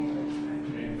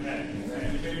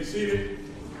seated.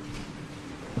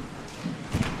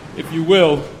 If you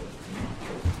will,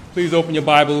 please open your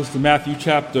Bibles to Matthew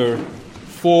chapter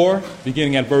 4,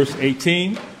 beginning at verse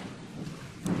 18.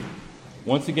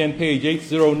 Once again, page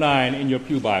 809 in your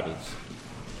pew Bibles.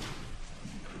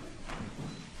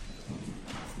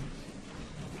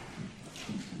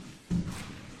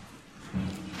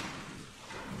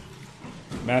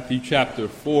 Matthew chapter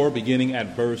 4, beginning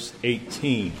at verse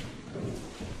 18.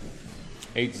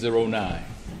 809.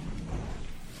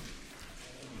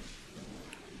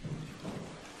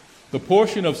 The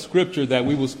portion of Scripture that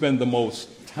we will spend the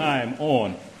most time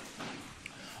on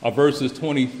are verses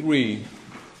 23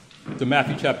 to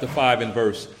Matthew chapter 5 and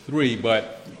verse 3.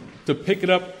 But to pick it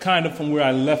up kind of from where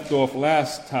I left off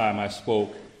last time I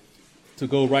spoke, to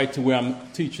go right to where I'm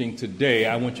teaching today,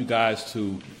 I want you guys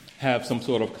to have some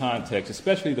sort of context,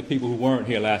 especially the people who weren't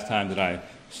here last time that I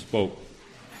spoke.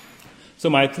 So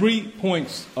my 3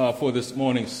 points for this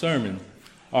morning's sermon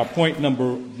are: point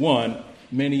number 1,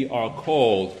 many are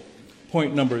called;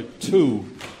 point number 2,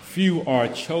 few are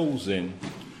chosen;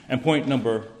 and point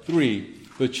number 3,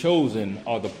 the chosen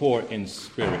are the poor in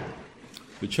spirit.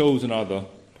 The chosen are the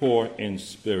poor in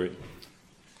spirit.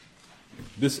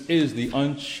 This is the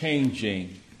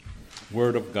unchanging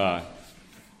Word of God.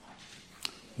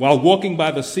 While walking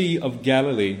by the Sea of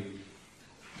Galilee,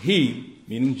 he,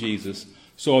 meaning Jesus,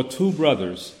 saw 2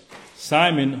 brothers,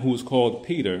 Simon, who was called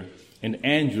Peter, and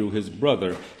Andrew, his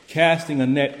brother, casting a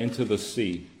net into the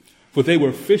sea, for they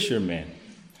were fishermen.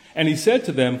 And he said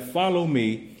to them, "Follow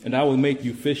me, and I will make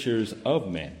you fishers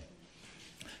of men."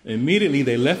 Immediately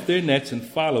they left their nets and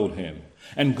followed him.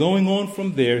 And going on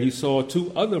from there, he saw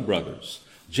 2 other brothers,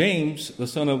 James, the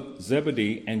son of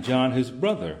Zebedee, and John, his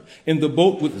brother, in the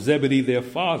boat with Zebedee, their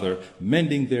father,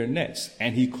 mending their nets,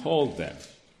 and he called them.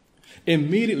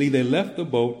 Immediately they left the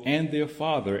boat and their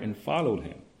father and followed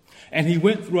him. And he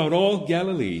went throughout all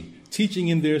Galilee, teaching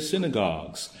in their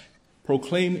synagogues,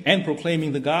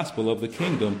 proclaiming the gospel of the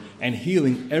kingdom, and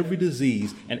healing every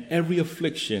disease and every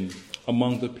affliction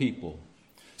among the people.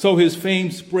 So his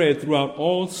fame spread throughout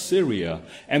all Syria,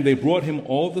 and they brought him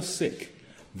all the sick,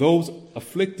 those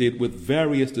afflicted with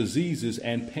various diseases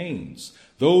and pains,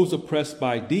 those oppressed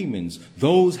by demons,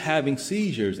 those having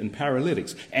seizures and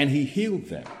paralytics, and he healed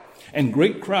them. And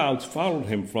great crowds followed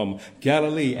him from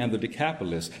Galilee and the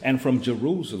Decapolis, and from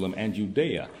Jerusalem and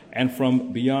Judea, and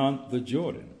from beyond the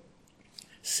Jordan.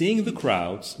 Seeing the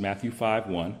crowds, Matthew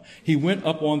 5:1, he went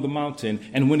up on the mountain,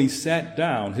 and when he sat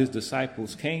down, his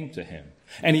disciples came to him.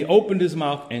 And he opened his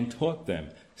mouth and taught them,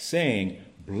 saying,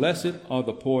 "Blessed are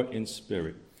the poor in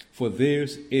spirit, for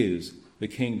theirs is the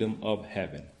kingdom of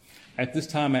heaven." At this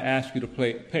time, I ask you to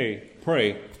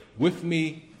pray with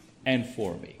me and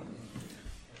for me.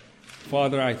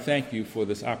 Father, I thank you for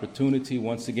this opportunity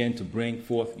once again to bring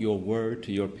forth your word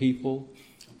to your people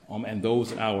and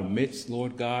those in our midst,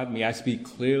 Lord God. May I speak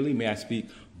clearly, may I speak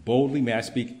boldly, may I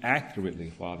speak accurately,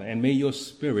 Father, and may your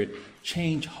spirit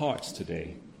change hearts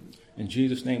today. In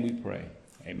Jesus' name we pray.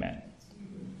 Amen.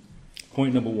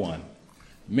 Point number 1,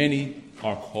 many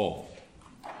are called.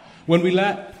 When we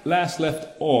last left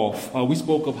off, we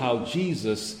spoke of how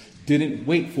Jesus didn't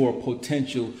wait for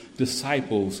potential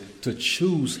disciples to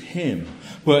choose him,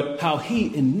 but how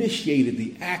he initiated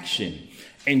the action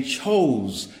and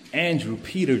chose Andrew,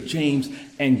 Peter, James,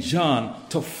 and John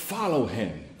to follow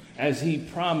him as he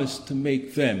promised to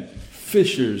make them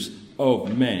fishers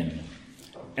of men.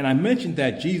 And I mentioned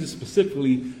that Jesus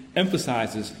specifically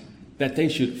emphasizes that they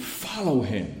should follow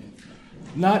him,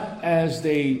 not as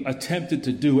they attempted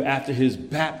to do after his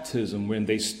baptism, when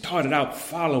they started out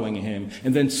following him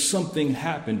and then something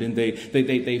happened and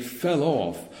they fell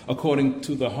off according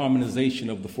to the harmonization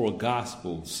of the 4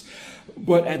 Gospels.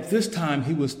 But at this time,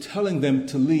 he was telling them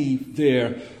to leave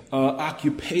their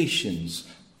occupations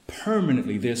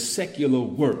permanently, their secular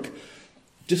work,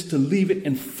 just to leave it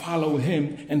and follow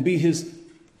him and be his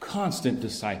constant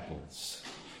disciples,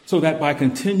 so that by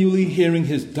continually hearing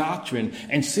his doctrine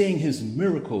and seeing his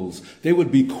miracles, they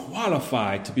would be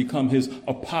qualified to become his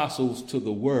apostles to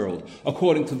the world,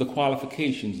 according to the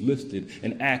qualifications listed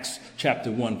in Acts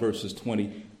chapter 1, verses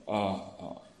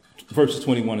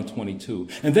 21 and 22.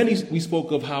 And then we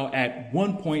spoke of how at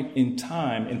one point in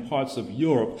time in parts of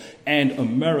Europe and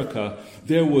America,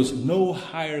 there was no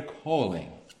higher calling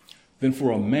than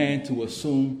for a man to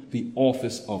assume the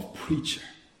office of preacher.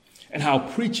 And how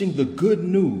preaching the good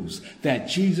news that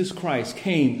Jesus Christ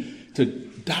came to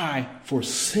die for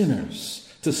sinners,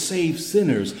 to save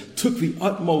sinners, took the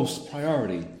utmost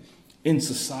priority in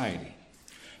society.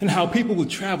 and how people would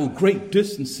travel great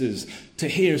distances to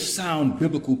hear sound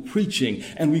biblical preaching.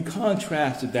 And we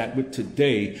contrasted that with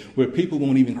today, where people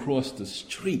won't even cross the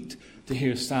street to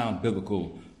hear sound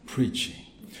biblical preaching.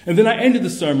 And then I ended the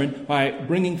sermon by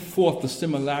bringing forth the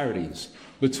similarities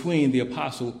between the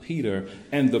Apostle Peter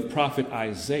and the prophet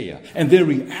Isaiah and their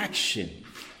reaction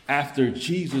after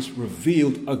Jesus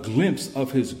revealed a glimpse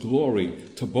of his glory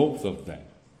to both of them.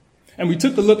 And we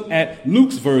took a look at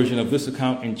Luke's version of this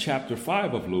account in chapter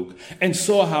 5 of Luke and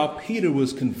saw how Peter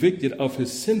was convicted of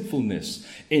his sinfulness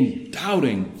in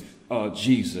doubting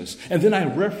Jesus. And then I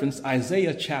referenced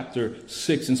Isaiah chapter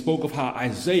 6 and spoke of how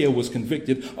Isaiah was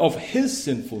convicted of his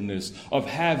sinfulness of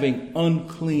having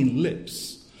unclean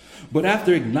lips. But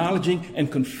after acknowledging and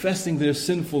confessing their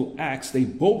sinful acts, they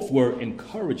both were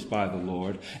encouraged by the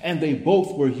Lord, and they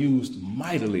both were used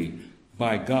mightily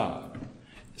by God.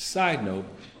 Side note,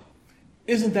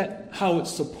 isn't that how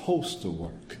it's supposed to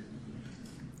work?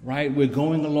 Right? We're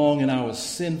going along in our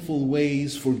sinful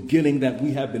ways, forgetting that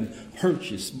we have been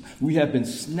purchased. We have been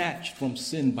snatched from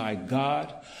sin by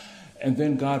God. And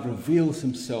then God reveals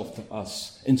himself to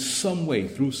us in some way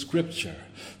through scripture,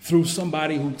 through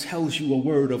somebody who tells you a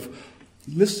word of,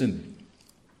 listen,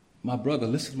 my brother,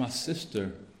 listen, my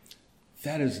sister,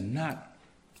 that is not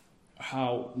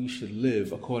how we should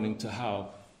live according to how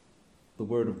the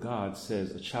word of God says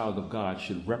a child of God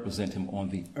should represent him on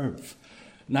the earth.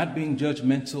 Not being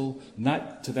judgmental,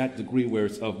 not to that degree where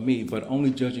it's of me, but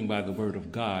only judging by the word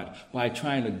of God, by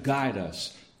trying to guide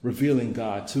us, revealing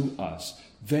God to us.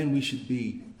 Then we should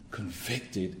be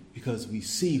convicted because we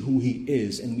see who he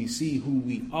is and we see who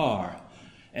we are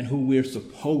and who we're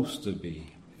supposed to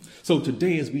be. So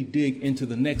today, as we dig into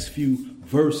the next few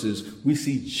verses, we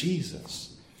see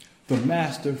Jesus, the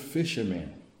master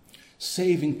fisherman,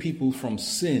 saving people from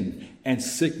sin and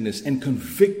sickness and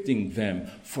convicting them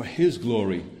for his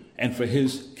glory and for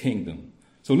his kingdom.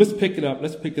 So let's pick it up.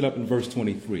 Let's pick it up in verse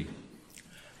 23.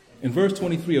 In verse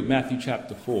 23 of Matthew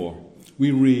chapter 4, we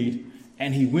read,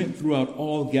 "And he went throughout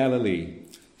all Galilee,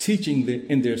 teaching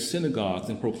in their synagogues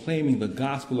and proclaiming the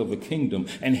gospel of the kingdom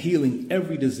and healing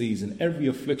every disease and every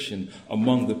affliction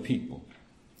among the people."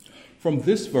 From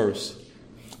this verse,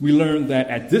 we learn that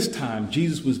at this time,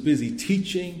 Jesus was busy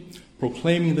teaching,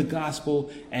 proclaiming the gospel,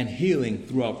 and healing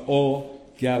throughout all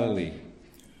Galilee.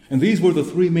 And these were the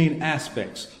three main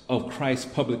aspects of Christ's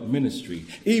public ministry,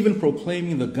 even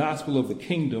proclaiming the gospel of the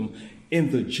kingdom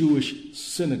in the Jewish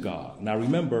synagogue. Now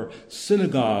remember,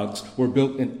 synagogues were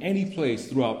built in any place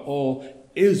throughout all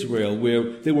Israel where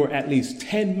there were at least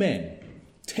 10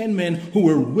 men who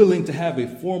were willing to have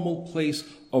a formal place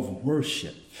of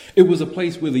worship. It was a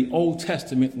place where the Old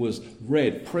Testament was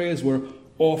read, prayers were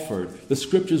offered, the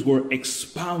scriptures were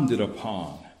expounded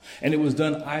upon. And it was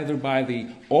done either by the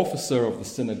officer of the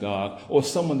synagogue or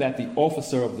someone that the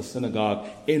officer of the synagogue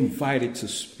invited to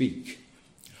speak.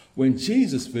 When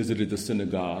Jesus visited the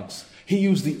synagogues, he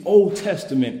used the Old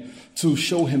Testament to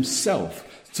show himself,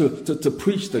 to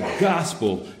preach the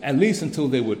gospel, at least until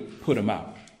they would put him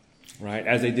out, right?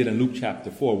 As they did in Luke chapter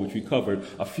 4, which we covered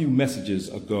a few messages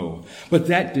ago. But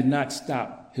that did not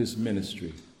stop his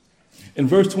ministry. In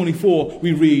verse 24,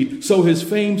 we read, "So his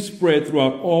fame spread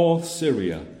throughout all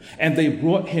Syria, and they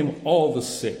brought him all the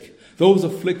sick, those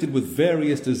afflicted with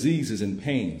various diseases and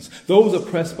pains, those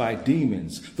oppressed by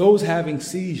demons, those having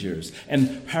seizures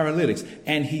and paralytics,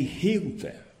 and he healed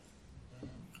them."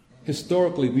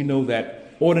 Historically, we know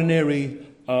that ordinary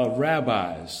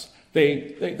rabbis,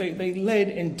 they led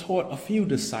and taught a few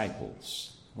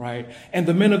disciples, right? And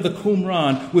the men of the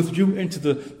Qumran withdrew into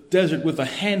the desert with a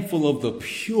handful of the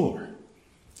pure.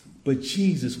 But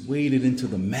Jesus waded into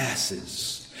the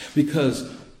masses because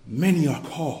many are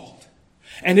called.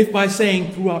 And if by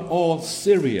saying throughout all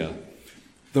Syria,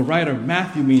 the writer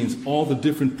Matthew means all the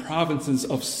different provinces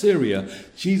of Syria,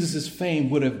 Jesus'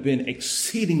 fame would have been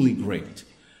exceedingly great.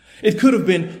 It could have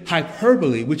been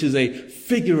hyperbole, which is a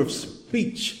figure of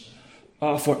speech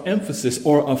for emphasis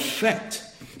or effect,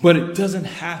 but it doesn't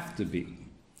have to be.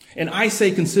 And I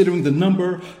say, considering the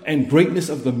number and greatness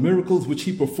of the miracles which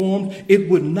he performed, it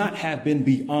would not have been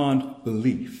beyond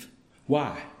belief.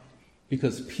 Why?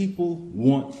 Because people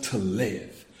want to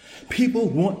live. People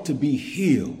want to be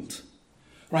healed,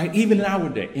 right? Even in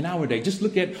our day, just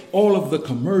look at all of the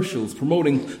commercials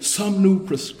promoting some new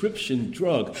prescription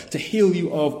drug to heal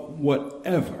you of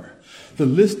whatever. The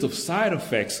list of side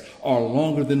effects are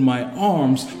longer than my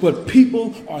arms, but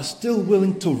people are still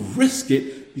willing to risk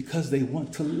it because they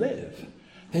want to live.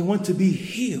 They want to be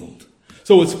healed.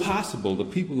 So it's possible the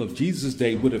people of Jesus'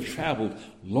 day would have traveled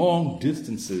long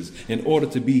distances in order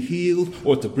to be healed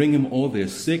or to bring him all their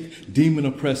sick,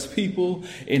 demon-oppressed people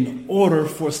in order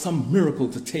for some miracle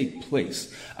to take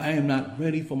place. I am not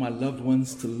ready for my loved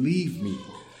ones to leave me.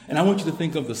 And I want you to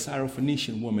think of the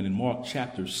Syrophoenician woman in Mark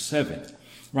chapter 7.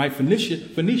 Right?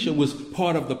 Phoenicia was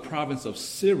part of the province of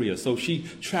Syria, so she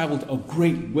traveled a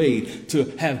great way to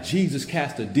have Jesus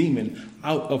cast a demon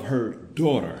out of her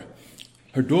daughter.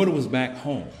 Her daughter was back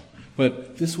home,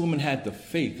 but this woman had the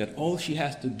faith that all she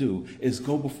has to do is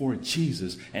go before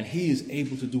Jesus, and he is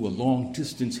able to do a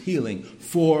long-distance healing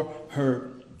for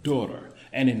her daughter.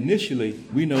 And initially,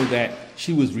 we know that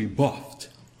she was rebuffed,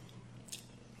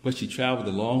 but she traveled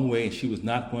a long way, and she was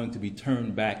not going to be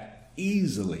turned back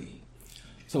easily.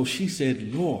 So she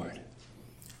said, Lord,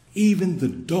 even the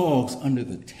dogs under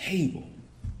the table,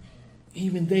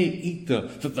 even they eat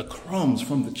the crumbs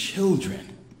from the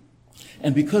children.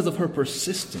 And because of her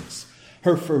persistence,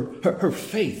 her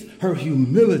faith, her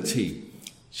humility,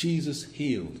 Jesus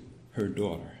healed her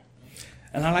daughter.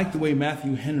 And I like the way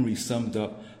Matthew Henry summed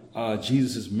up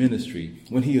Jesus' ministry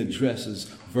when he addresses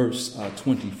verse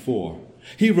 24.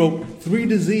 He wrote, 3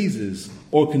 diseases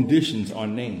or conditions are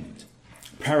named.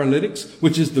 Paralytics,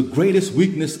 which is the greatest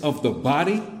weakness of the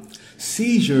body.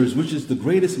 Seizures, which is the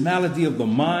greatest malady of the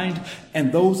mind,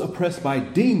 and those oppressed by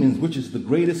demons, which is the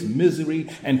greatest misery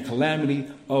and calamity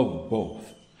of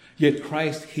both. Yet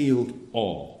Christ healed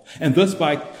all. And thus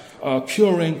by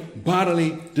curing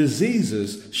bodily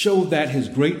diseases showed that his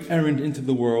great errand into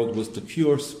the world was to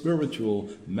cure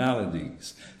spiritual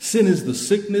maladies. Sin is the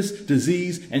sickness,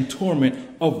 disease, and torment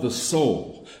of the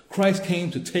soul. Christ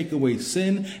came to take away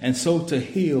sin and so to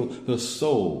heal the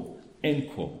soul.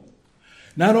 End quote.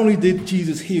 Not only did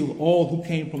Jesus heal all who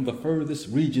came from the furthest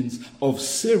regions of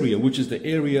Syria, which is the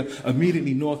area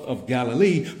immediately north of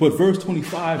Galilee, but verse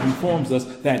 25 informs us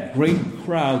that great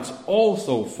crowds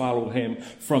also followed him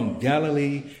from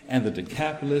Galilee and the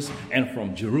Decapolis and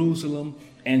from Jerusalem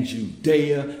and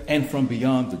Judea and from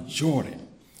beyond the Jordan.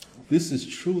 This is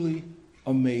truly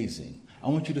amazing. I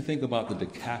want you to think about the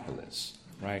Decapolis,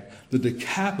 right? The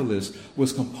Decapolis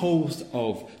was composed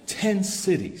of 10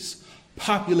 cities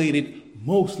populated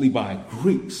mostly by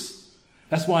Greeks.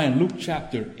 That's why in Luke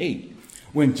chapter 8,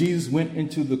 when Jesus went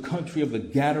into the country of the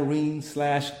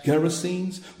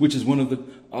Gadarenes/Gerasenes, which is one of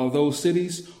those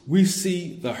cities, we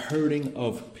see the herding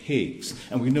of pigs.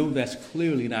 And we know that's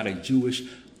clearly not a Jewish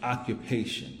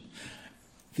occupation.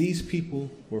 These people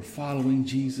were following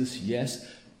Jesus, yes,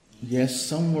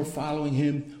 some were following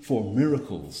him for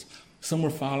miracles. Some were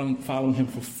following him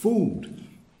for food.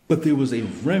 But there was a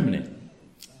remnant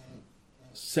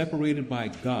separated by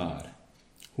God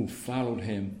who followed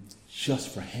him just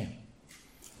for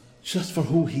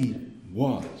who he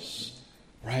was,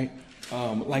 right?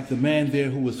 Like the man there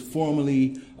who was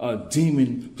formerly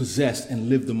demon-possessed and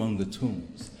lived among the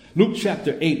tombs. Luke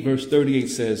chapter 8, verse 38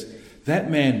 says,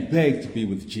 that man begged to be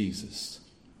with Jesus.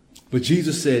 But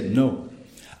Jesus said, no,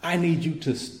 I need you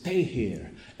to stay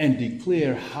here and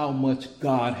declare how much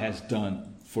God has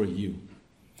done for you.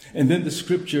 And then the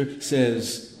scripture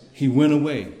says, he went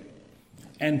away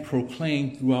and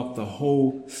proclaimed throughout the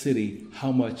whole city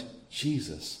how much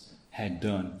Jesus had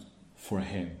done for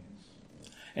him.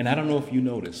 And I don't know if you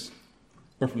noticed,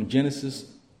 but from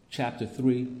Genesis chapter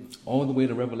 3 all the way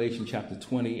to Revelation chapter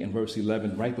 20 and verse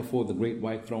 11, right before the great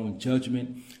white throne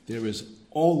judgment, there is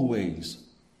always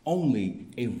only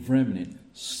a remnant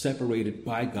separated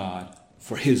by God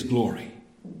for his glory.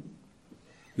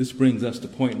 This brings us to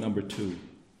point number 2.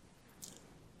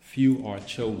 Few are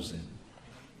chosen.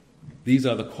 These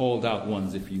are the called out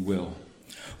ones, if you will.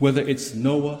 Whether it's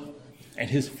Noah and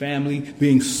his family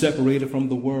being separated from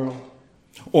the world,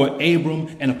 or Abram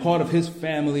and a part of his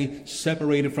family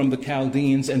separated from the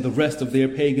Chaldeans and the rest of their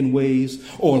pagan ways,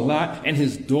 or Lot and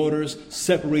his daughters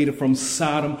separated from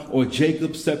Sodom, or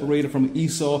Jacob separated from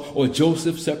Esau, or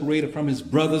Joseph separated from his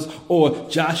brothers, or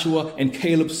Joshua and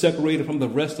Caleb separated from the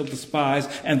rest of the spies,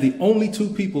 and the only 2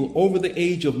 people over the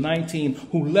age of 19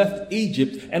 who left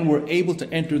Egypt and were able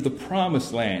to enter the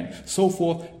promised land, so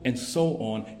forth and so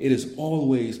on. It is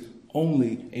always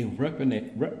only a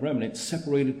remnant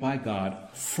separated by God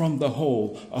from the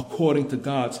whole, according to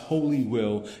God's holy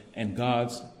will and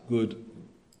God's good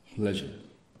pleasure.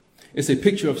 It's a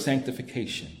picture of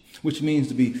sanctification, which means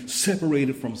to be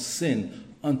separated from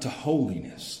sin unto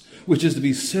holiness, which is to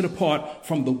be set apart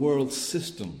from the world's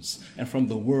systems and from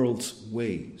the world's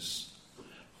ways.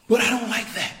 But I don't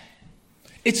like that.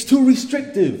 It's too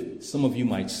restrictive, some of you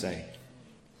might say.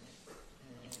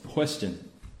 Question.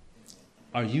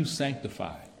 Are you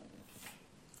sanctified?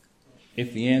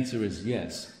 If the answer is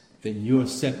yes, then you're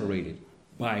separated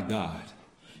by God.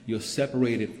 You're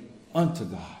separated unto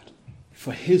God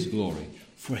for his glory,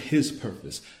 for his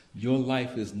purpose. Your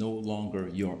life is no longer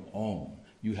your own.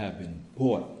 You have been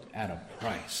bought at a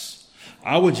price.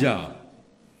 Our job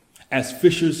as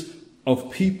fishers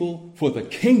of people for the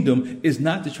kingdom is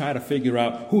not to try to figure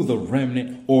out who the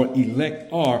remnant or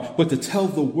elect are, but to tell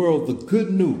the world the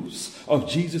good news of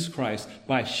Jesus Christ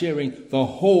by sharing the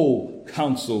whole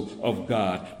counsel of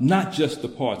God, not just the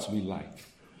parts we like.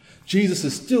 Jesus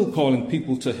is still calling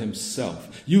people to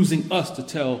himself, using us to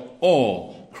tell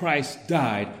all Christ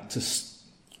died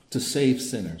to save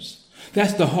sinners.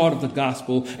 That's the heart of the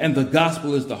gospel, and the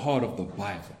gospel is the heart of the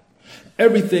Bible.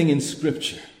 Everything in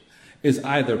Scripture is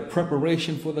either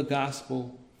preparation for the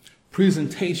gospel,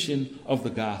 presentation of the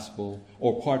gospel,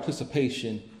 or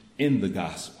participation in the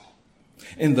gospel.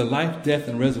 In the life, death,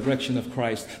 and resurrection of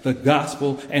Christ, the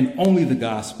gospel and only the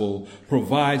gospel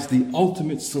provides the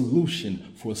ultimate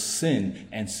solution for sin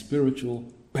and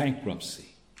spiritual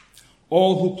bankruptcy.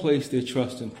 All who place their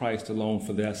trust in Christ alone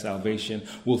for their salvation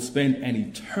will spend an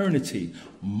eternity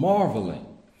marveling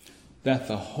that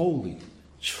the holy,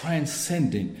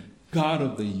 transcendent God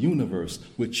of the universe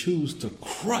would choose to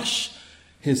crush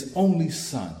his only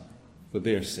Son for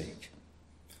their sake.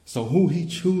 So who he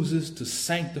chooses to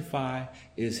sanctify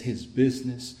is his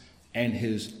business and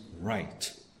his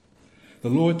right. The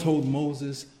Lord told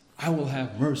Moses, I will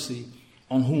have mercy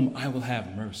on whom I will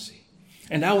have mercy,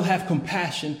 and I will have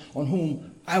compassion on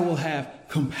whom I will have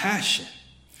compassion.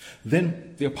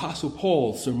 Then the Apostle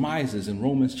Paul surmises in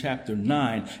Romans chapter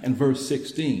 9 and verse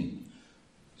 16.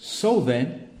 So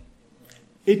then,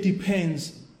 it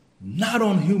depends not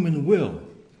on human will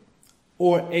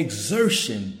or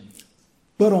exertion,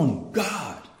 but on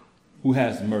God who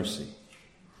has mercy.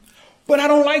 But I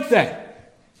don't like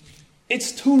that.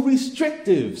 It's too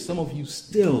restrictive, some of you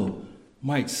still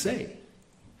might say.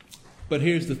 But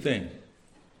here's the thing.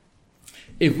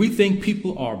 If we think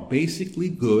people are basically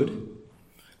good,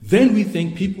 then we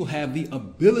think people have the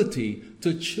ability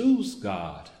to choose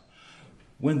God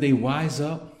when they wise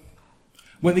up,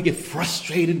 when they get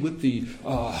frustrated with the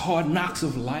hard knocks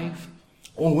of life,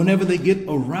 or whenever they get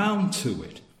around to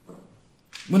it,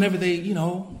 whenever they,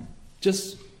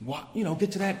 just,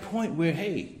 get to that point where,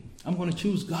 hey, I'm going to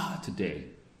choose God today.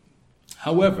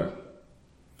 However,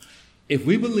 if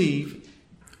we believe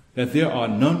that there are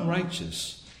none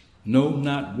righteous, no,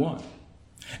 not one,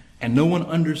 and no one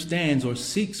understands or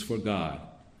seeks for God,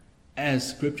 as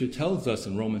Scripture tells us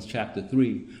in Romans chapter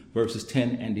 3, verses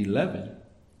 10 and 11,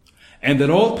 and that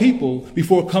all people,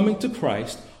 before coming to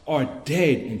Christ, are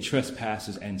dead in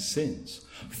trespasses and sins,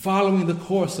 following the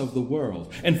course of the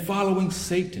world and following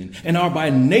Satan, and are by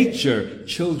nature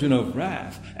children of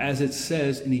wrath, as it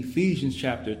says in Ephesians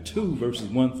chapter 2, verses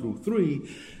 1 through 3,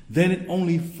 then it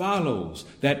only follows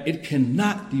that it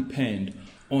cannot depend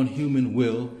on human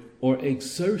will or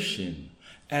exertion,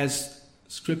 as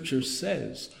Scripture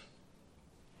says,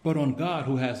 but on God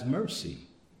who has mercy.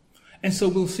 And so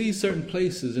we'll see certain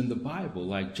places in the Bible,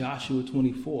 like Joshua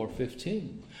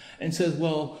 24:15, and says,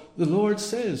 well, the Lord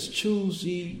says, choose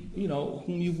ye,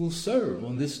 whom you will serve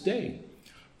on this day.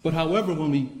 But however, when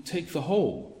we take the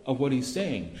whole of what he's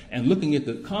saying and looking at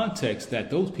the context that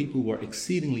those people were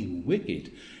exceedingly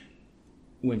wicked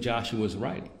when Joshua was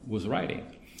writing,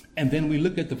 and then we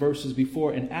look at the verses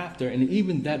before and after, and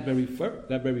even that very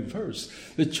verse,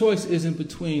 the choice isn't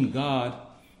between God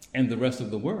and the rest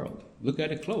of the world. Look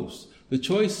at it close. The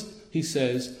choice, he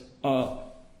says,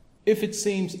 if it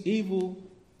seems evil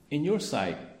in your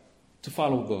sight to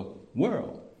follow the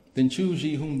world, then choose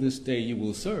ye whom this day you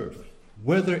will serve.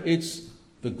 Whether it's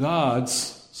the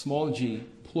gods, small g,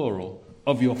 plural,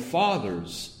 of your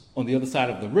fathers on the other side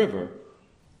of the river,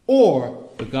 or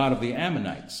the God of the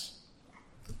Ammonites.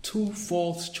 Two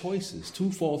false choices,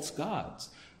 two false gods.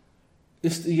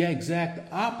 It's the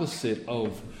exact opposite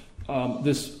of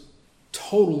this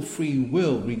total free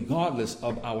will, regardless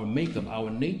of our makeup, our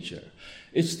nature.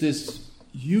 It's this,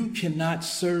 you cannot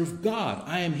serve God.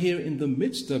 I am here in the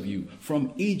midst of you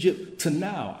from Egypt to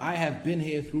now. I have been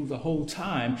here through the whole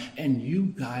time, and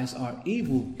you guys are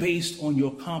evil based on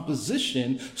your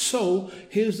composition. So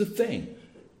here's the thing.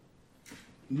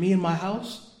 Me and my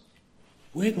house,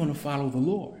 we're going to follow the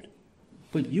Lord.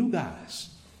 But you guys,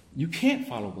 you can't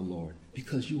follow the Lord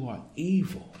because you are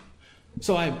evil.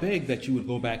 So I beg that you would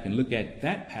go back and look at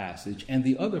that passage and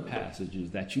the other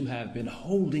passages that you have been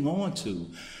holding on to,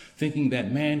 thinking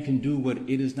that man can do what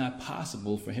it is not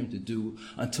possible for him to do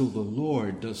until the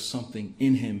Lord does something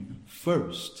in him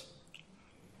first.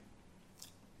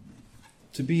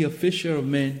 To be a fisher of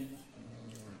men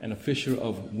and a fisher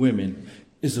of women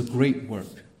is a great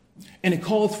work. And it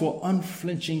calls for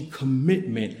unflinching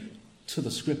commitment to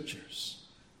the Scriptures.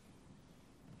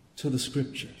 To the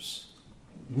Scriptures.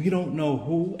 We don't know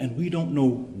who and we don't know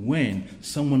when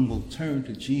someone will turn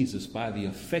to Jesus by the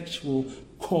effectual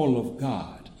call of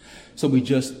God. So we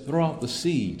just throw out the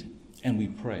seed and we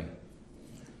pray.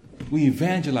 We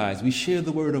evangelize, we share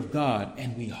the word of God,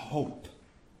 and we hope,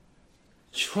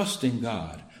 trusting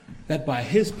God that by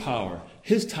his power,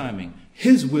 his timing,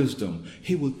 his wisdom,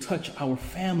 he will touch our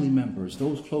family members,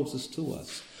 those closest to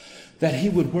us, that he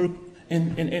would work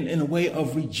in a way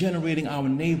of regenerating our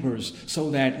neighbors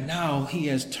so that now he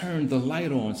has turned the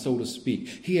light on, so to speak.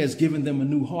 He has given them a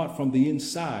new heart from the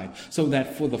inside so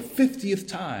that for the 50th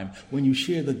time, when you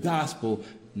share the gospel,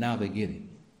 now they get it.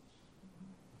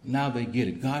 Now they get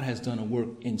it. God has done a work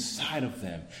inside of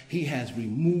them. He has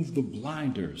removed the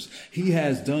blinders. He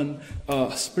has done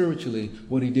spiritually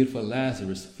what he did for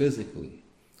Lazarus physically.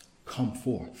 Come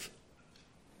forth.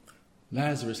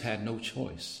 Lazarus had no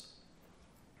choice.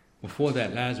 Before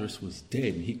that, Lazarus was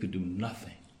dead and he could do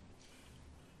nothing.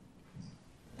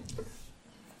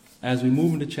 As we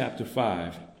move into chapter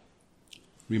 5,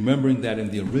 remembering that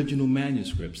in the original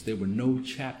manuscripts, there were no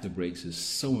chapter breaks is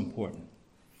so important.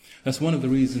 That's one of the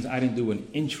reasons I didn't do an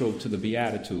intro to the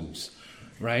Beatitudes,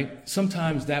 right?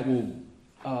 Sometimes that will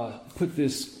put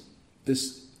this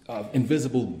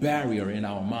invisible barrier in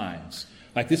our minds.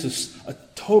 Like this is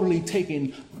totally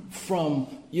taken from,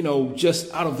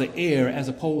 just out of the air as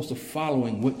opposed to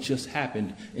following what just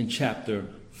happened in chapter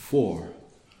 4,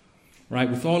 right?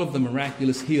 With all of the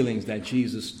miraculous healings that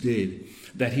Jesus did,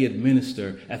 that he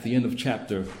administered at the end of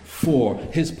chapter 4,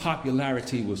 his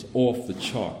popularity was off the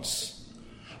charts.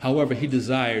 However, he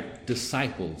desired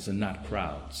disciples and not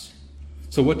crowds.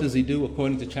 So what does he do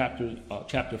according to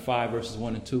chapter 5, verses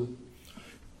 1 and 2?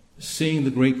 Seeing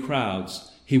the great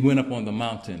crowds, he went up on the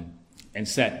mountain and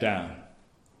sat down.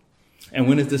 And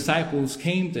when his disciples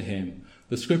came to him,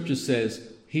 the scripture says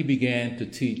he began to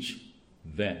teach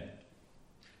them.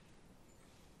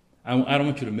 I don't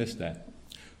want you to miss that.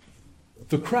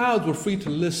 The crowds were free to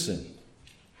listen,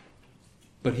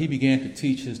 but he began to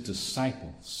teach his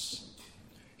disciples.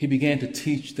 He began to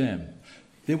teach them.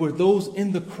 There were those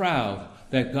in the crowd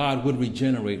that God would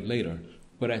regenerate later.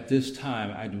 But at this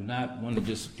time, I do not want to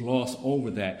just gloss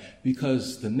over that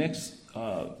because the next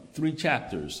 3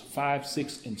 chapters, 5,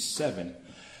 6, and 7,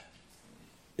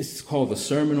 it's called the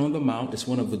Sermon on the Mount. It's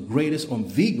one of the greatest,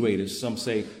 some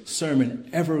say, sermon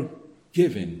ever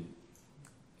given.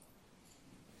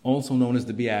 Also known as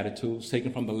the Beatitudes,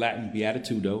 taken from the Latin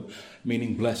beatitudo,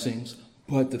 meaning blessings.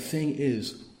 But the thing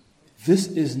is, this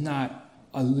is not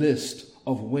a list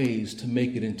of ways to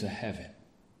make it into heaven.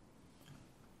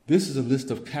 This is a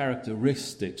list of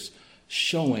characteristics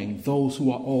showing those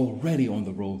who are already on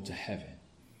the road to heaven.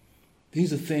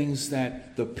 These are things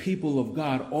that the people of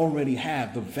God already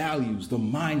have, the values, the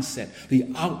mindset,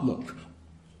 the outlook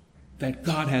that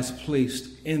God has placed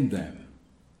in them.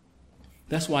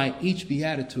 That's why each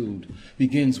beatitude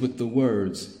begins with the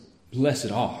words,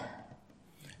 blessed are,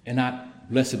 and not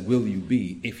blessed will you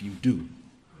be if you do,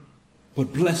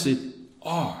 but blessed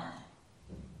are,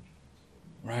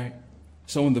 right?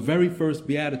 So in the very first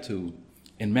beatitude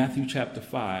in Matthew chapter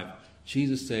 5,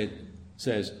 Jesus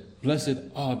says, blessed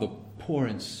are the poor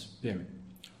in spirit,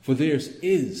 for theirs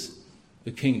is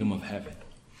the kingdom of heaven.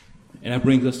 And that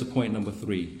brings us to point number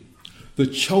 3. The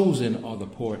chosen are the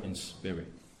poor in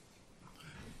spirit.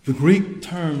 The Greek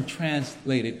term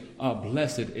translated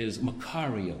blessed is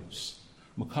makarios.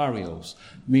 Makarios,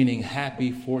 meaning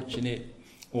happy, fortunate,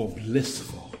 or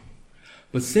blissful.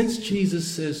 But since Jesus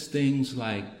says things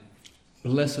like,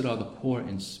 blessed are the poor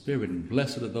in spirit, and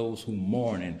blessed are those who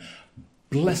mourn, and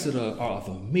blessed are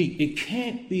the meek, it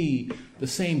can't be the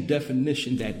same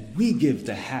definition that we give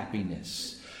to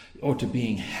happiness or to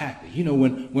being happy.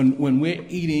 When we're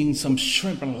eating some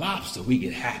shrimp and lobster, we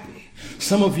get happy.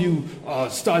 Some of you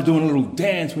start doing a little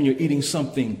dance when you're eating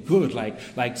something good,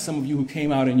 like some of you who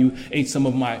came out and you ate some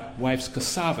of my wife's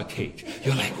cassava cake.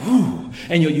 You're like, ooh,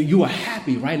 and you are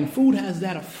happy, right? And food has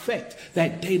that effect,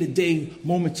 that day-to-day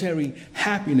momentary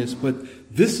happiness, but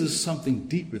this is something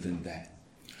deeper than that.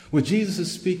 What Jesus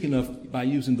is speaking of by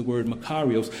using the word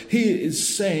makarios, he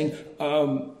is saying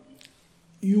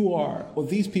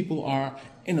these people are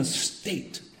in a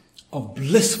state of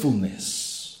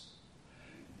blissfulness.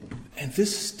 And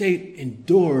this state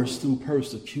endures through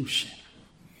persecution.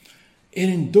 It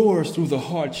endures through the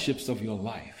hardships of your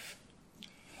life.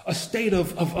 A state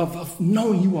of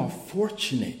knowing you are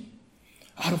fortunate.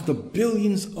 Out of the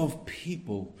billions of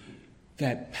people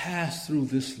that pass through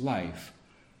this life,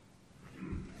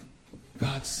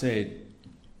 God said,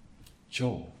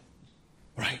 Joel,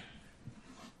 right?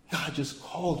 God just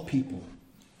called people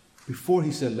before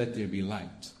he said, let there be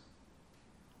light.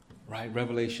 Right?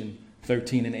 Revelation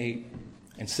 13:8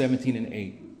 and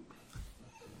 17:8.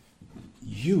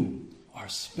 You are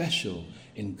special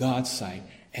in God's sight.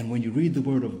 And when you read the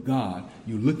word of God,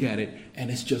 you look at it and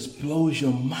it just blows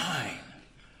your mind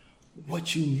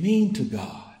what you mean to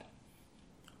God,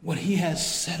 what he has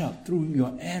set up through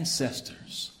your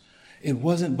ancestors. It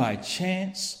wasn't by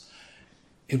chance.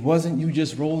 It wasn't you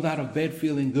just rolled out of bed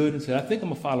feeling good and said, I think I'm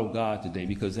going to follow God today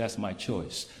because that's my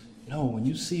choice. No, when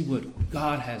you see what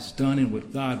God has done and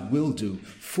what God will do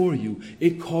for you,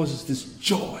 it causes this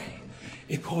joy.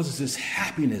 It causes this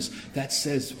happiness that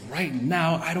says, right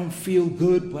now, I don't feel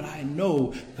good, but I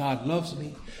know God loves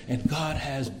me and God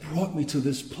has brought me to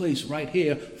this place right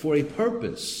here for a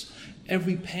purpose.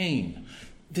 Every pain,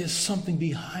 there's something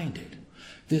behind it.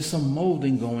 There's some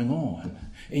molding going on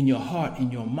in your heart,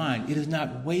 in your mind. It is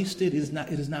not wasted. It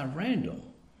is not random.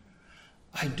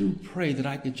 I do pray that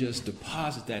I could just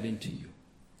deposit that into you.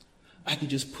 I could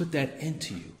just put that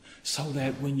into you so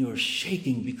that when you're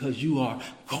shaking because you are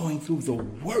going through the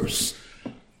worst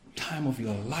time of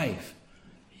your life,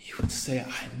 you would say,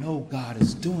 I know God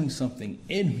is doing something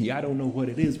in me. I don't know what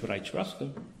it is, but I trust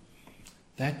him.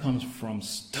 That comes from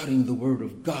studying the word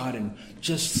of God and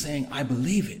just saying, I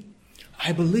believe it.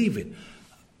 I believe it.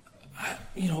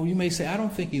 You may say, I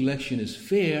don't think election is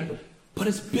fair, but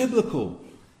it's biblical.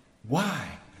 Why?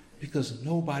 Because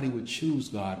nobody would choose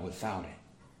God without it.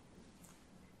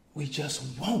 We just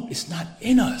won't. It's not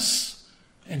in us.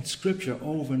 And Scripture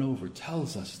over and over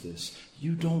tells us this.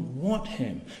 You don't want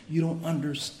him. You don't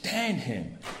understand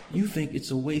him. You think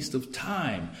it's a waste of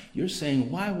time. You're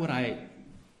saying, why would I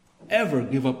ever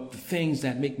give up the things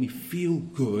that make me feel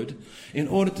good in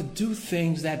order to do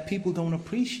things that people don't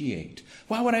appreciate?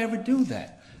 Why would I ever do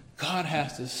that? God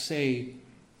has to say,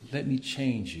 let me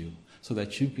change you so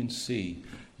that you can see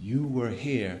you were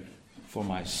here for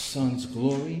my son's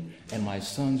glory, and my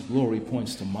son's glory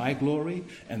points to my glory,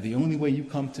 and the only way you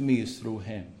come to me is through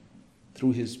him,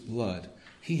 through his blood.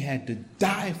 He had to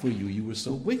die for you. You were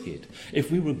so wicked.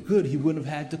 If we were good, he wouldn't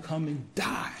have had to come and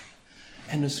die.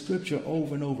 And the Scripture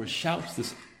over and over shouts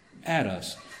this at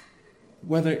us,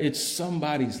 whether it's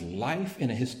somebody's life in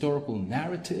a historical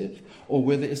narrative or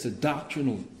whether it's a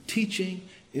doctrinal teaching.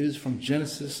 It is from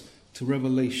Genesis to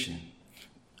Revelation.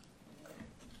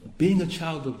 Being a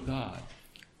child of God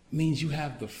means you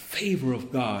have the favor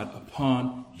of God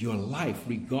upon your life,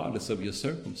 regardless of your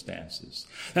circumstances.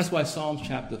 That's why Psalms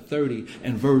chapter 30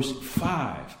 and verse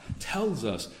 5 tells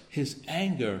us his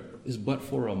anger is but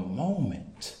for a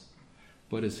moment,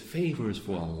 but his favor is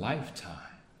for a lifetime.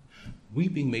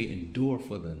 Weeping may endure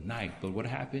for the night, but what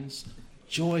happens?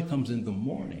 Joy comes in the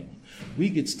morning. We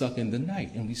get stuck in the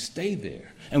night and we stay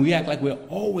there. And we act like we're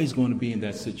always going to be in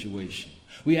that situation.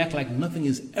 We act like nothing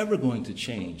is ever going to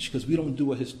change because we don't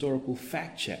do a historical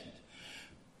fact check.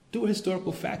 Do a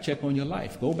historical fact check on your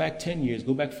life. Go back 10 years,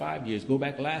 go back 5 years, go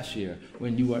back last year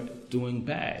when you were doing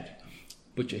bad.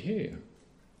 But you're here.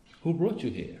 Who brought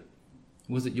you here?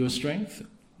 Was it your strength?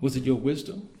 Was it your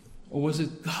wisdom? Or was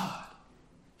it God?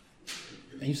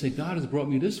 And you say, God has brought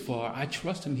me this far. I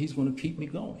trust him. He's going to keep me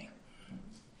going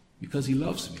because he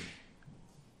loves me.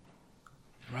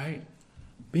 Right?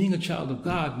 Being a child of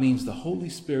God means the Holy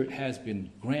Spirit has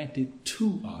been granted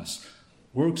to us,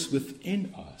 works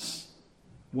within us.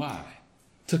 Why?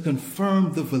 To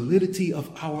confirm the validity of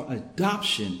our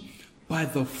adoption by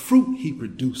the fruit he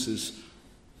produces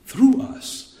through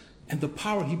us and the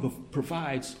power he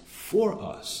provides for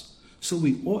us. So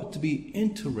we ought to be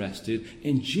interested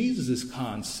in Jesus'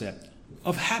 concept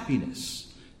of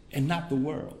happiness and not the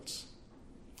world's.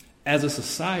 As a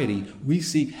society, we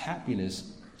seek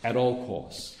happiness at all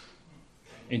costs.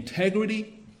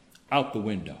 Integrity, out the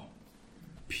window.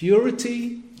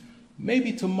 Purity,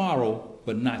 maybe tomorrow,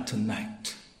 but not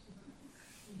tonight.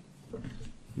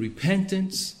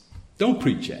 Repentance, don't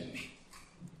preach at me.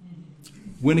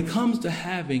 When it comes to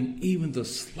having even the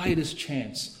slightest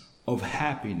chance of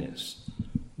happiness,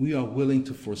 we are willing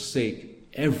to forsake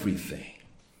everything.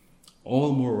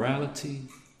 All morality,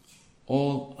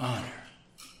 all honor.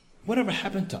 Whatever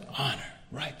happened to honor?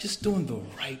 Right? Just doing the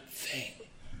right thing.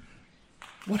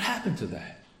 What happened to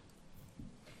that?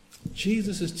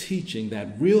 Jesus is teaching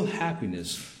that real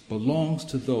happiness belongs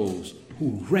to those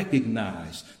who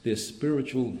recognize their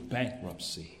spiritual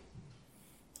bankruptcy.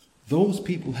 Those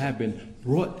people have been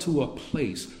brought to a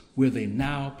place where they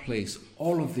now place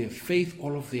all of their faith,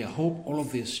 all of their hope, all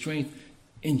of their strength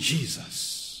in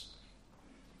Jesus,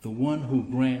 the one who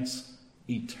grants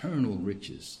eternal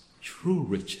riches, true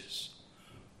riches.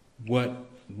 What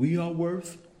we are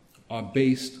worth are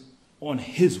based on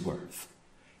his worth.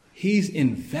 He's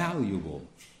invaluable.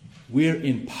 We're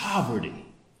in poverty.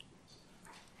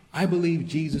 I believe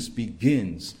Jesus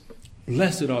begins,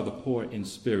 blessed are the poor in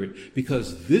spirit,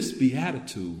 because this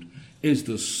beatitude is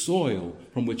the soil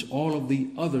from which all of the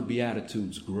other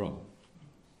beatitudes grow.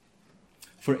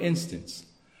 For instance,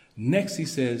 next he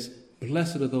says,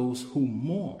 blessed are those who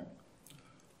mourn.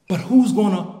 But who's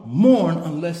going to mourn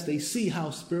unless they see how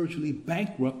spiritually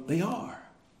bankrupt they are?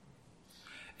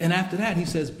 And after that, he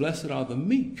says, blessed are the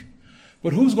meek.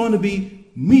 But who's going to be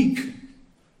meek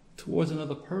towards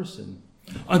another person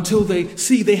until they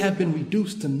see they have been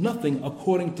reduced to nothing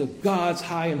according to God's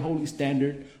high and holy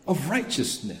standard of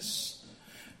righteousness?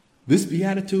 This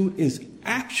beatitude is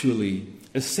actually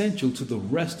essential to the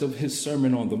rest of his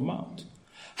Sermon on the Mount.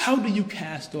 How do you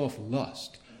cast off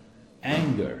lust,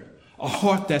 anger, a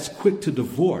heart that's quick to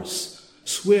divorce,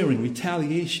 swearing,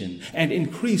 retaliation, and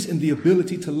increase in the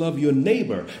ability to love your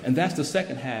neighbor? And that's the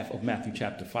second half of Matthew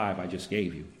chapter 5 I just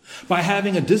gave you. By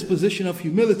having a disposition of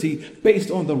humility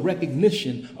based on the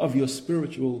recognition of your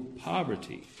spiritual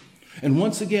poverty. And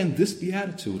once again, this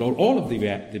beatitude, or all of the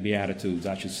beatitudes,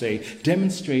 I should say,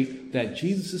 demonstrate that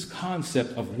Jesus'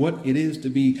 concept of what it is to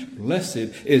be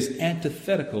blessed is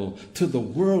antithetical to the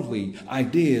worldly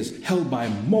ideas held by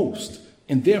most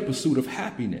in their pursuit of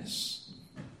happiness.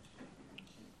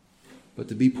 But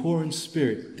to be poor in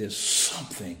spirit, there's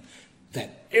something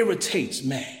that irritates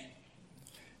man.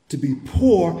 To be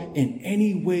poor in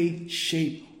any way,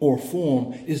 shape, or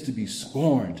form is to be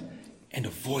scorned and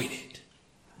avoided.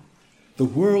 The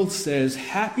world says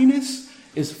happiness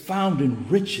is found in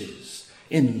riches,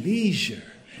 in leisure,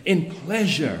 in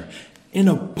pleasure, in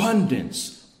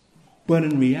abundance. But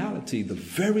in reality, the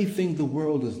very thing the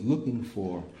world is looking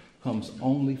for comes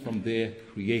only from their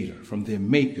creator, from their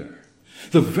maker.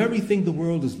 The very thing the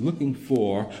world is looking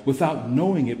for, without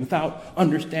knowing it, without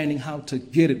understanding how to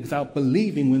get it, without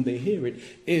believing when they hear it,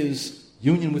 is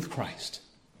union with Christ.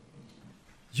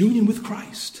 Union with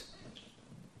Christ.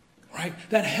 Right?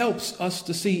 That helps us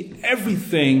to see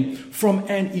everything from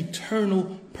an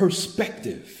eternal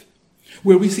perspective,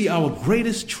 where we see our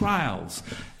greatest trials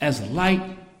as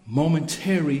light,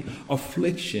 momentary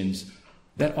afflictions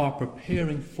that are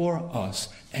preparing for us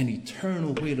an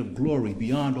eternal weight of glory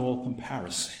beyond all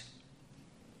comparison.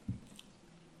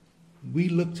 We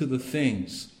look to the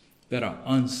things that are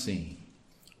unseen,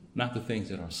 not the things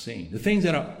that are seen. The things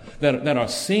that are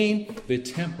seen, they're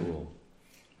temporal.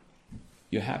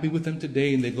 You're happy with them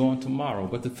today and they're gone tomorrow.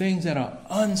 But the things that are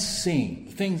unseen,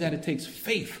 the things that it takes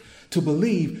faith to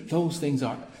believe, those things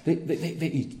are,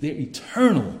 they're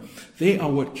eternal. They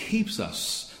are what keeps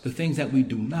us, the things that we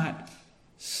do not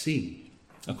see,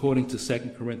 according to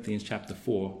 2 Corinthians chapter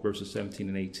 4, verses 17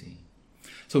 and 18.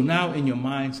 So now in your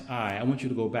mind's eye, I want you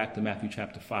to go back to Matthew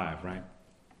chapter 5, right?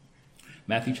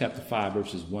 Matthew chapter 5,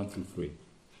 verses 1 through 3.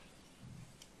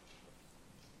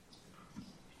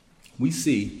 We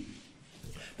see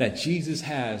that Jesus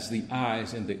has the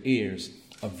eyes and the ears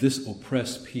of this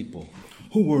oppressed people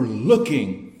who were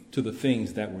looking to the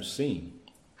things that were seen.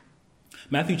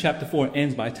 Matthew chapter 4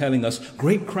 ends by telling us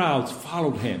great crowds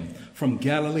followed him from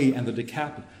Galilee and the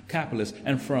Decapolis,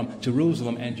 and from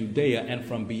Jerusalem and Judea, and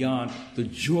from beyond the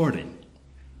Jordan.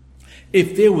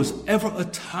 If there was ever a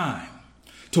time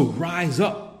to rise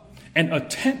up and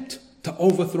attempt to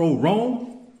overthrow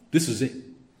Rome, this is it.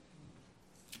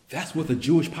 That's what the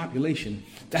Jewish population,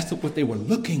 that's what they were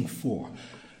looking for.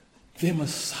 Their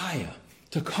Messiah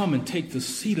to come and take the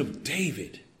seat of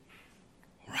David,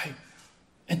 right?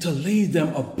 And to lead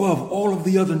them above all of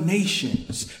the other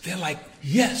nations. They're like,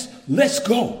 yes, let's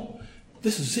go.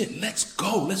 This is it. Let's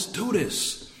go. Let's do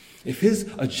this. If his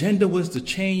agenda was to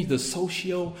change the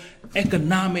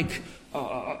socio-economic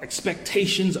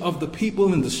expectations of the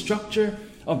people and the structure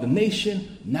of the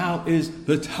nation, now is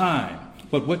the time.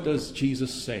 But what does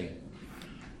Jesus say?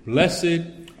 Blessed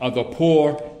are the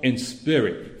poor in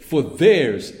spirit, for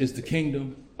theirs is the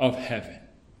kingdom of heaven.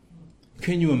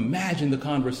 Can you imagine the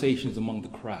conversations among the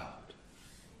crowd?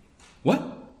 What?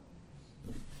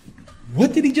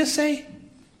 What did he just say?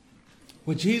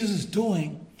 What Jesus is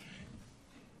doing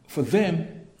for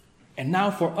them and now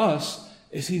for us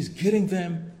is he's getting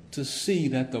them to see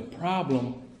that the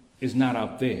problem is not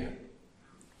out there,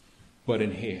 but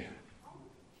in here.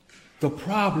 The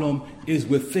problem is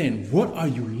within. What are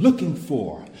you looking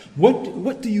for?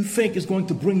 What do you think is going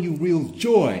to bring you real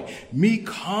joy? Me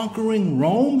conquering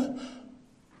Rome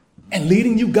and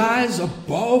leading you guys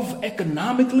above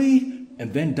economically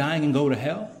and then dying and go to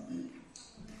hell?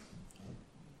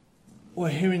 Or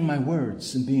hearing my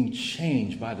words and being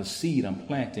changed by the seed I'm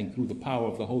planting through the power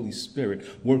of the Holy Spirit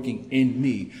working in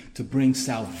me to bring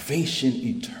salvation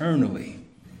eternally?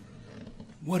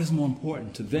 What is more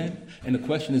important to them? And the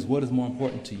question is, what is more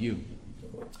important to you?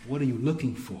 What are you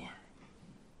looking for?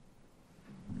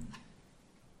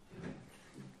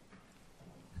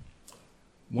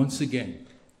 Once again,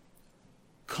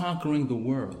 conquering the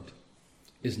world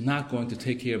is not going to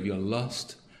take care of your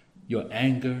lust, your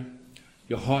anger,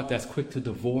 your heart that's quick to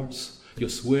divorce, your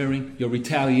swearing, your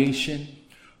retaliation,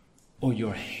 or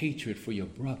your hatred for your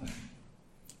brother.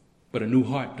 But a new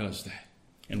heart does that.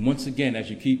 And once again, as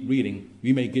you keep reading,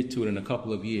 we may get to it in a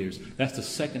couple of years. That's the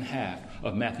second half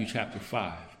of Matthew chapter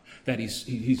 5, that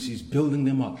he's building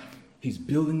them up. He's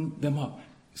building them up,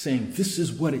 saying, this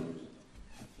is what it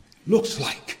looks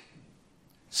like.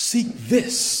 Seek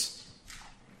this.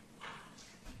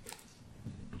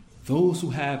 Those who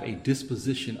have a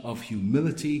disposition of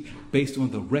humility based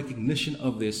on the recognition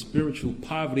of their spiritual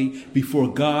poverty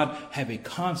before God have a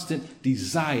constant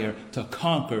desire to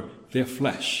conquer their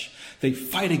flesh. They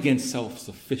fight against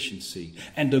self-sufficiency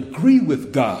and agree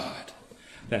with God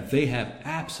that they have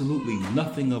absolutely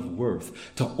nothing of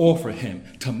worth to offer him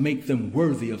to make them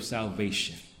worthy of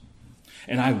salvation.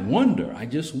 And I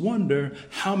just wonder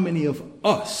how many of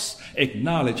us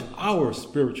acknowledge our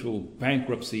spiritual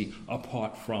bankruptcy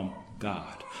apart from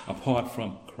God, apart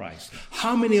from Christ.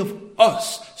 How many of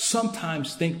us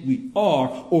sometimes think we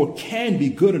are or can be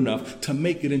good enough to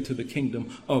make it into the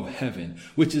kingdom of heaven,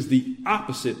 which is the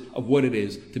opposite of what it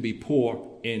is to be poor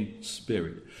in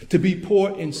spirit. To be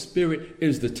poor in spirit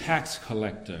is the tax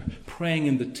collector praying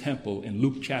in the temple in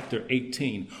Luke chapter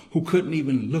 18, who couldn't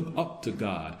even look up to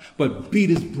God, but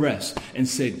beat his breast and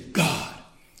said, God,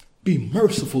 be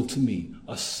merciful to me,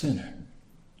 a sinner.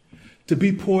 To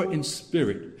be poor in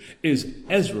spirit is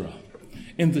Ezra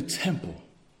in the temple,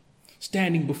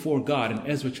 standing before God in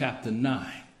Ezra chapter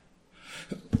 9.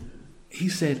 He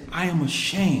said, I am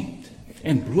ashamed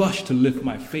and blush to lift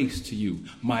my face to you,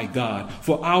 my God,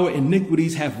 for our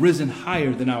iniquities have risen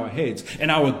higher than our heads,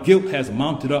 and our guilt has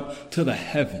mounted up to the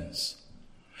heavens.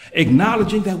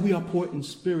 Acknowledging that we are poor in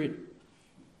spirit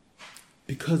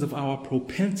because of our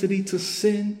propensity to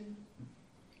sin,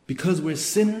 because we're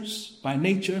sinners by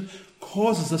nature,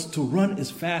 causes us to run as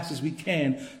fast as we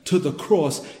can to the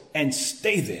cross and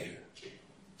stay there.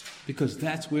 Because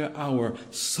that's where our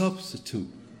substitute,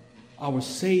 our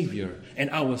Savior, and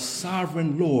our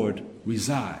sovereign Lord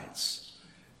resides.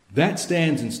 That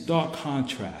stands in stark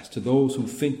contrast to those who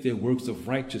think their works of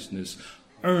righteousness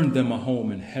earned them a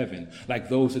home in heaven, like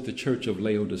those at the church of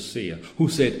Laodicea, who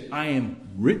said, I am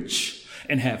rich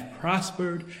and have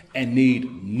prospered and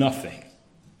need nothing.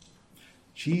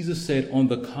 Jesus said, on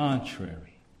the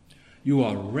contrary, you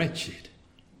are wretched,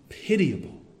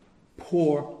 pitiable,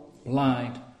 poor,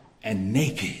 blind, and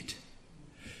naked.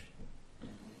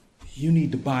 You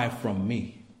need to buy from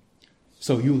me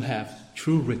so you'll have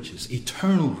true riches,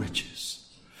 eternal riches.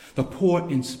 The poor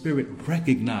in spirit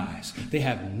recognize they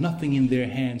have nothing in their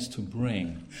hands to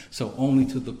bring, so only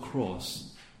to the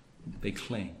cross they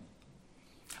cling.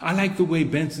 I like the way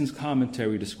Benson's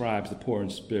commentary describes the poor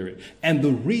in spirit and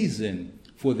the reason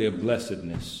for their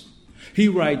blessedness. He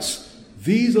writes,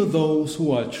 these are those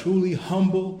who are truly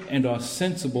humble and are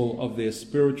sensible of their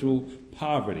spiritual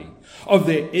poverty, of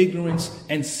their ignorance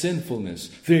and sinfulness,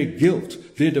 their guilt,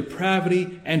 their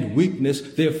depravity and weakness,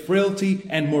 their frailty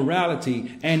and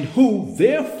morality, and who,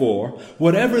 therefore,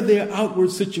 whatever their outward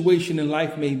situation in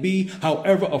life may be,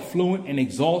 however affluent and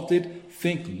exalted,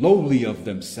 think lowly of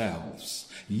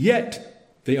themselves.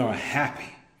 Yet they are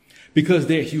happy because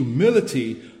their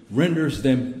humility renders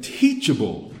them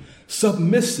teachable,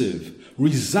 submissive,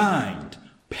 resigned,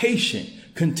 patient,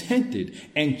 contented,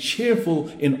 and cheerful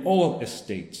in all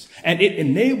estates. And it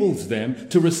enables them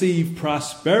to receive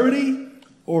prosperity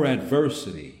or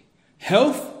adversity,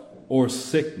 health or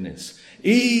sickness,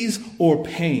 ease or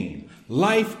pain,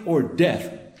 life or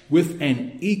death with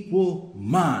an equal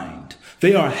mind.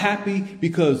 They are happy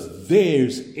because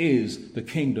theirs is the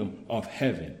kingdom of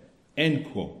heaven.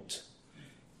 End quote.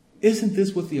 Isn't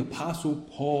this what the Apostle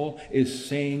Paul is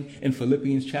saying in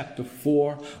Philippians chapter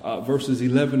 4, verses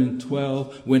 11 and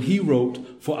 12, when he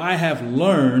wrote, for I have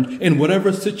learned in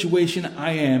whatever situation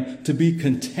I am to be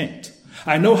content.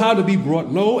 I know how to be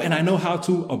brought low and I know how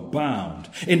to abound.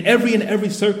 In every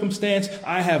circumstance,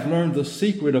 I have learned the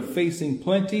secret of facing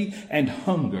plenty and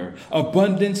hunger,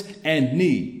 abundance and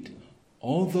need.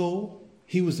 Although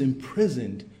he was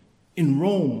imprisoned in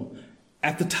Rome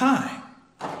at the time.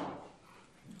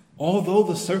 Although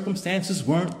the circumstances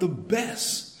weren't the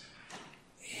best,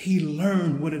 he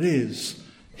learned what it is.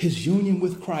 His union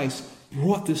with Christ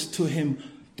brought this to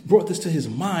his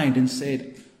mind and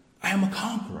said, I am a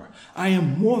conqueror. I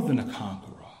am more than a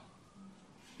conqueror.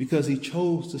 Because he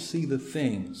chose to see the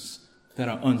things that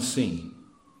are unseen.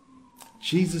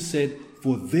 Jesus said,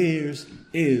 for theirs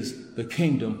is the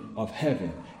kingdom of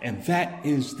heaven. And that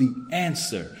is the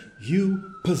answer.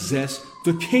 You possess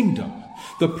the kingdom,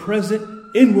 the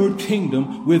present inward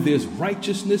kingdom where there's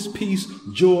righteousness, peace,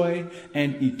 joy,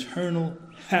 and eternal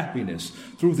happiness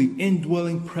through the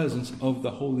indwelling presence of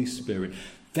the Holy Spirit.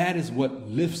 That is what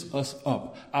lifts us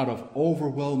up out of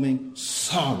overwhelming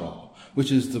sorrow,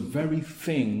 which is the very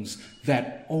things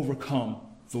that overcome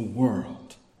the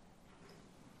world.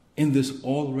 In this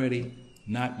already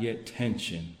not yet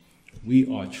tension, we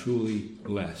are truly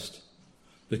blessed.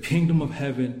 The kingdom of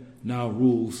heaven now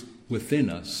rules within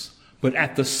us, but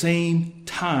at the same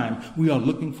time, we are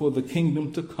looking for the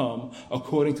kingdom to come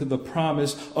according to the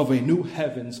promise of a new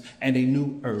heavens and a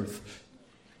new earth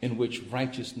in which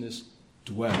righteousness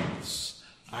dwells.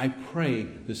 I pray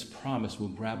this promise will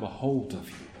grab a hold of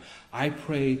you. I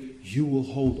pray you will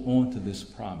hold on to this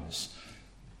promise.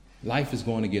 Life is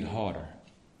going to get harder.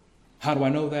 How do I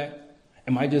know that?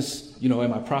 Am I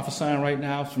prophesying right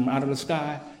now from out of the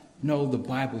sky? No, the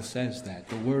Bible says that.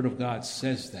 The Word of God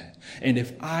says that. And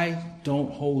if I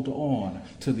don't hold on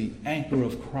to the anchor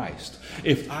of Christ,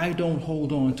 if I don't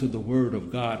hold on to the Word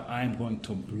of God, I'm going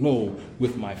to blow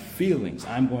with my feelings.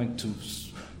 I'm going to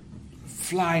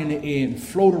fly in the air and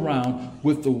float around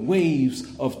with the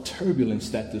waves of turbulence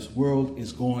that this world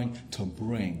is going to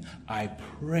bring. I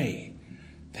pray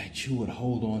that you would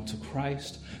hold on to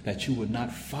Christ, that you would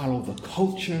not follow the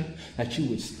culture, that you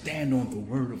would stand on the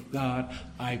Word of God.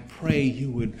 I pray you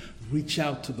would reach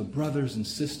out to the brothers and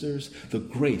sisters, the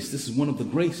grace. This is one of the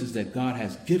graces that God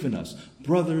has given us,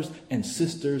 brothers and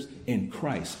sisters in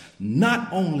Christ,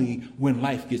 not only when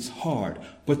life gets hard,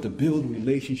 but to build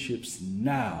relationships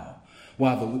now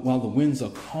while the winds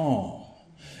are calm,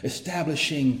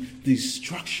 establishing these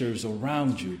structures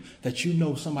around you that you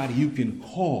know somebody you can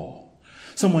call,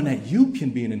 someone that you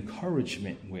can be an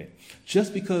encouragement with.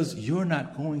 Just because you're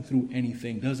not going through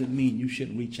anything doesn't mean you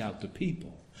shouldn't reach out to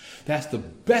people. That's the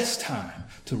best time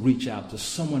to reach out to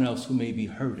someone else who may be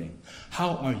hurting.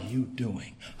 How are you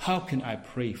doing? How can I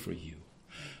pray for you?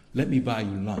 Let me buy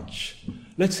you lunch.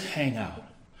 Let's hang out.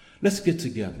 Let's get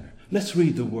together. Let's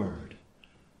read the Word.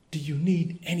 Do you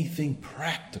need anything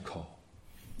practical?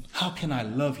 How can I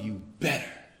love you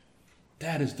better?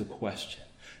 That is the question.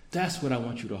 That's what I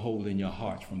want you to hold in your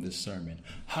heart from this sermon.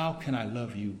 How can I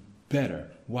love you better?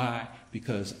 Why?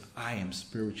 Because I am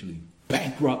spiritually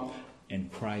bankrupt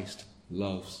and Christ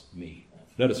loves me.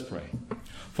 Let us pray.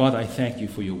 Father, I thank you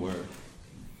for your word.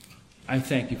 I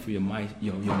thank you for your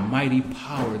mighty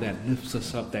power that lifts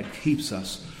us up, that keeps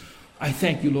us. I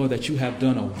thank you, Lord, that you have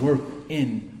done a work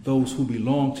in those who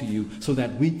belong to you so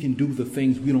that we can do the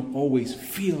things we don't always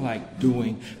feel like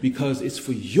doing because it's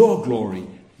for your glory,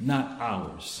 not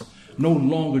ours. No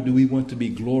longer do we want to be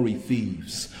glory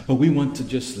thieves, but we want to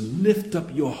just lift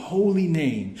up your holy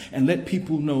name and let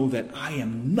people know that I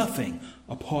am nothing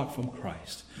apart from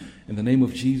Christ. In the name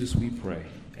of Jesus we pray.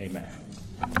 Amen.